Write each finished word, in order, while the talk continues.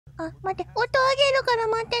あ、待って、音あげるから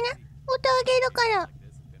待ってね。音あげるから。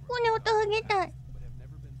船音あげたい。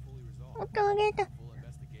音あげたい。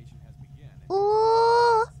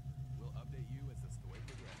おー。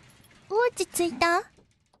落ち着いた？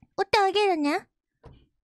音あげるね。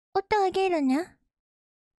音あげるね。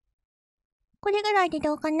これぐらいで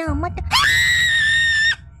どうかな？待って。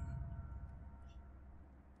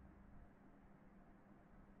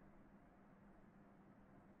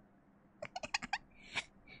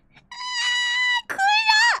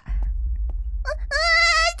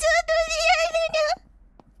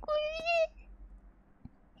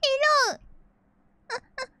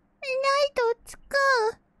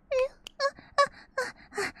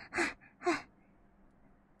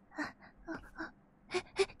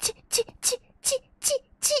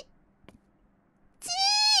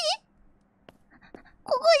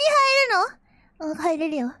入れ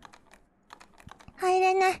るよ。入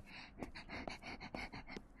れない。ね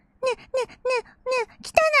え、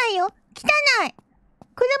汚いよ。汚い。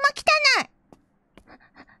車汚い。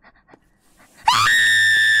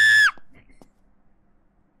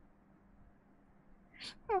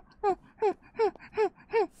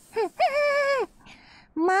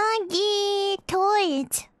マギートイ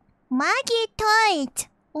ズ。マギートイズ。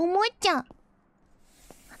おもちゃ。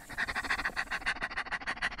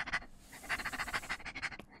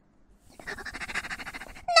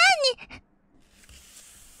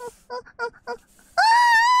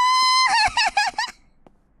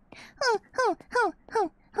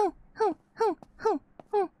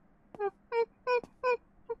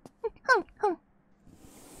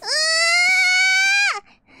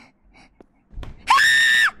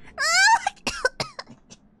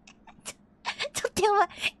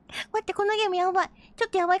やばい。ちょっ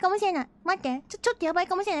とやばいかもしれない。待って。ちょっとやばい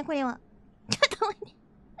かもしれない、これは。ちょっと待って。こ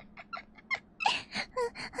れ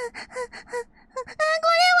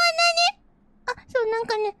は何？あ、そう、なん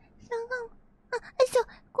かね、そう、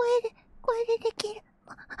これでできる。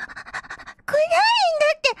暗いんだ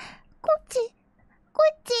って。こっち、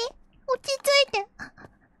落ち着いて。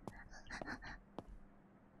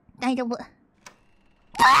大丈夫。なんで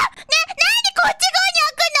こっち側に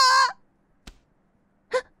開く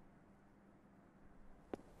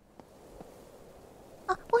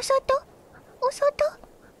の？あ、お外？あ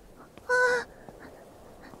あ。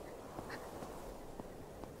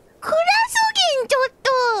暗すぎん、ちょっ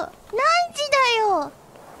と。何時だよ。ね、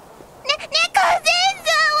風船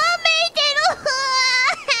さんはめいてる。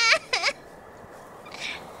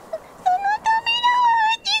その扉は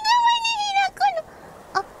内側に開くの。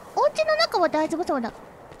あ、お家の中は大丈夫そうだ。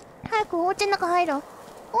早くお家の中入ろう。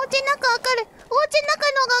お家の中明るい。お家の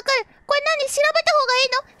中の方が明るい。これ何？調べた方がいい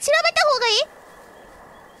の？調べた方がいい？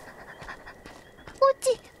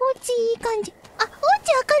お家いい感じ。あ、お家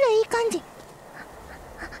明るい、いい感じ。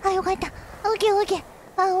あ、よかった。オッケー。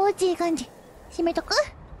あ、お家いい感じ。閉めとく？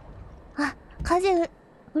あ、風う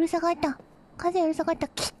るさかった。汚ね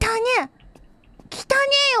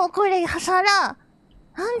えよ、これ、皿。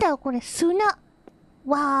なんだよ、これ、砂。わ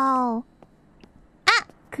ーお。あ、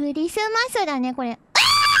クリスマスだね、これ。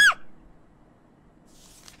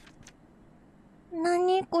な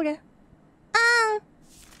にこれ。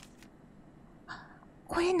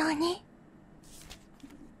これ何？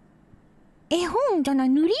絵本じゃない？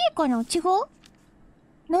塗り絵かな？違う？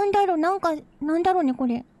なんだろうね、こ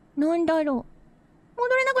れ。なんだろう。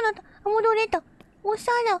戻れなくなった。あ、戻れた。お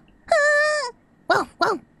皿。ワン。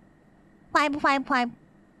5。あ、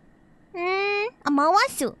回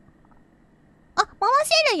す。あ、回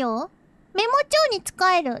せるよ。メモ帳に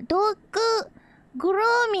使える。ドッグ、グロ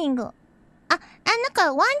ーミング。なん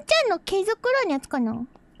かワンちゃんの毛づくろいのやつかな。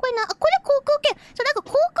これこれ航空券。そう、なんか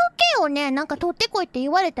航空券をね、なんか取ってこいって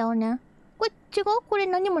言われたよね。これ違う？これ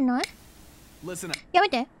何もない？やめ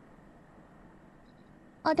て。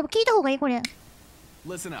あ、でも聞いた方がいい、これ。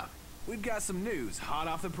Listen up. We've got some news hot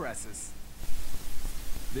off the presses.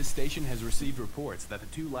 This station has received reports that the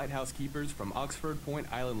 2 lighthouse keepers from Oxford Point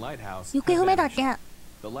Island Lighthouse have vanished.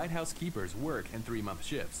 The lighthouse keepers work in 3-month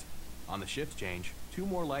shifts. On the shift change, 2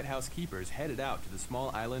 more lighthouse keepers headed out to the small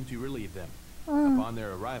island to relieve them. Upon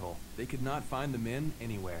their arrival, they could not find the men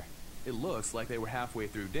anywhere. It looks like they were halfway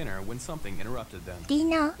through dinner when something interrupted them.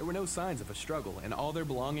 Dinner? There were no signs of a struggle, and all their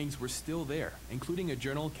belongings were still there, including a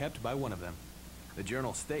journal kept by one of them. The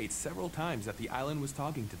journal states several times that the island was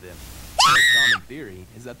talking to them. The most common theory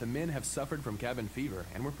is that the men have suffered from cabin fever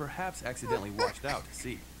and were perhaps accidentally washed out to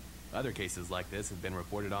sea. Other cases like this have been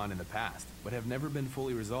reported on in the past, but have never been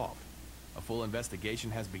fully resolved. A full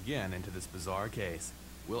investigation has begun into this bizarre case.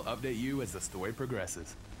 We'll update you as the story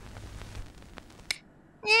progresses.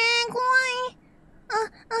 怖い。あ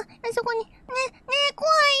そこに。怖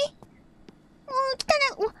い。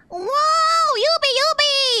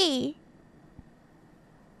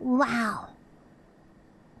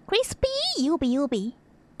ビユビ。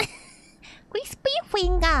クリスピーフ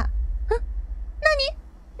ィンガー。なに？ね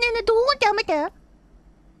えねえ、どうってやめて。あ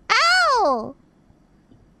お！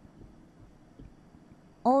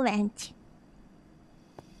オレンジ。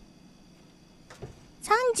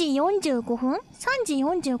3時45分 ?3 時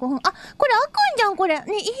45分。あ、これ開くんじゃん、これ。ね、い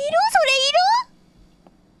る？それいる？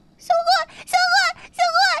すごい、すごい、すご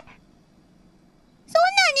い。そんな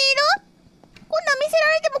にいる？こんなん見せ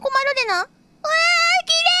られても困るでな。うわー、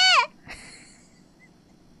綺麗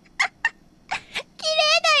綺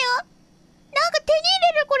麗だよ。なんか手に入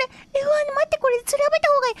れる、これ。うわ、待って、これ調べ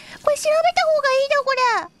た方がいい。これ調べた方がいいだ、これ。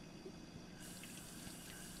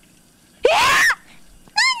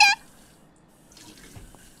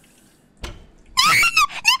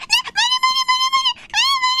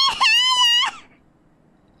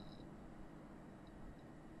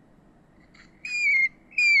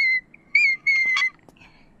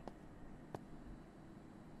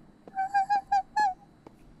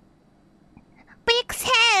ビッグセー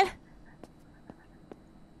ル。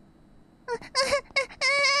無理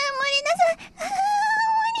なさい。無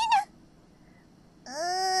理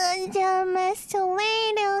な。じゃあ、マストウェイ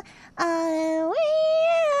ル。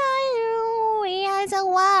We are the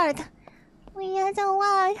world. We are the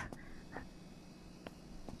world.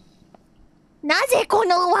 なぜこ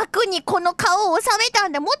の枠にこの顔を収めた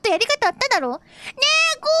んだ？もっとやり方あっただろ？ね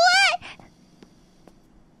え、怖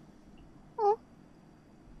い。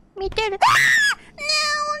見てる。ねえ、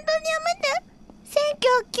本当にやめて。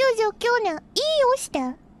1999年。いい押して。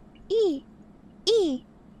いい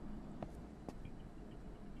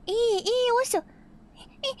押した。いい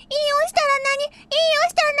押したら何？いい押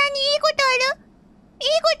したら何？いいことある？いい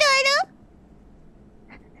ことある？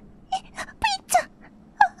ピッツァ。わ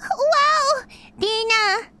お。ディナ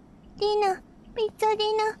ー。ピッツァデ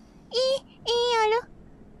ィナー。いいある。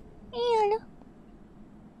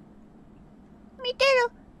見て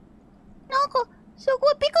る。なんか、す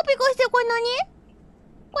ごいピカピカしてる。これ何？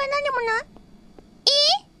これ何でもない？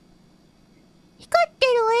光って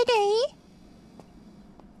る絵でいい？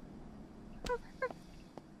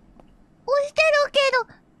押してるけど。ね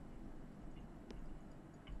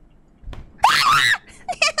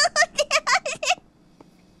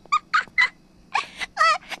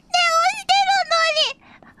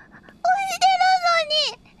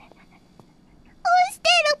え、押して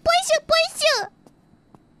る。プッシュ。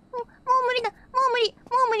もう無理だ。もう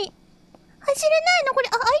無理。走れないのこれ。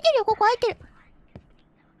あ、開いてるよ。ここ開いてる。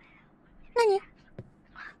何？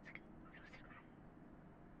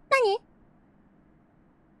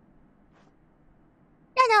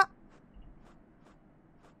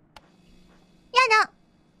やだ。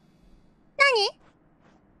何？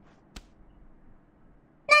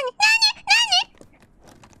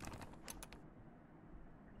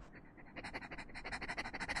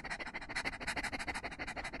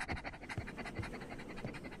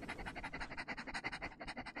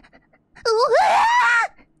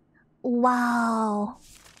うわ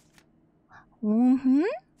ー。うんふん？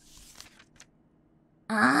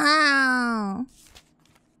あ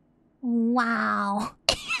ー。わーお。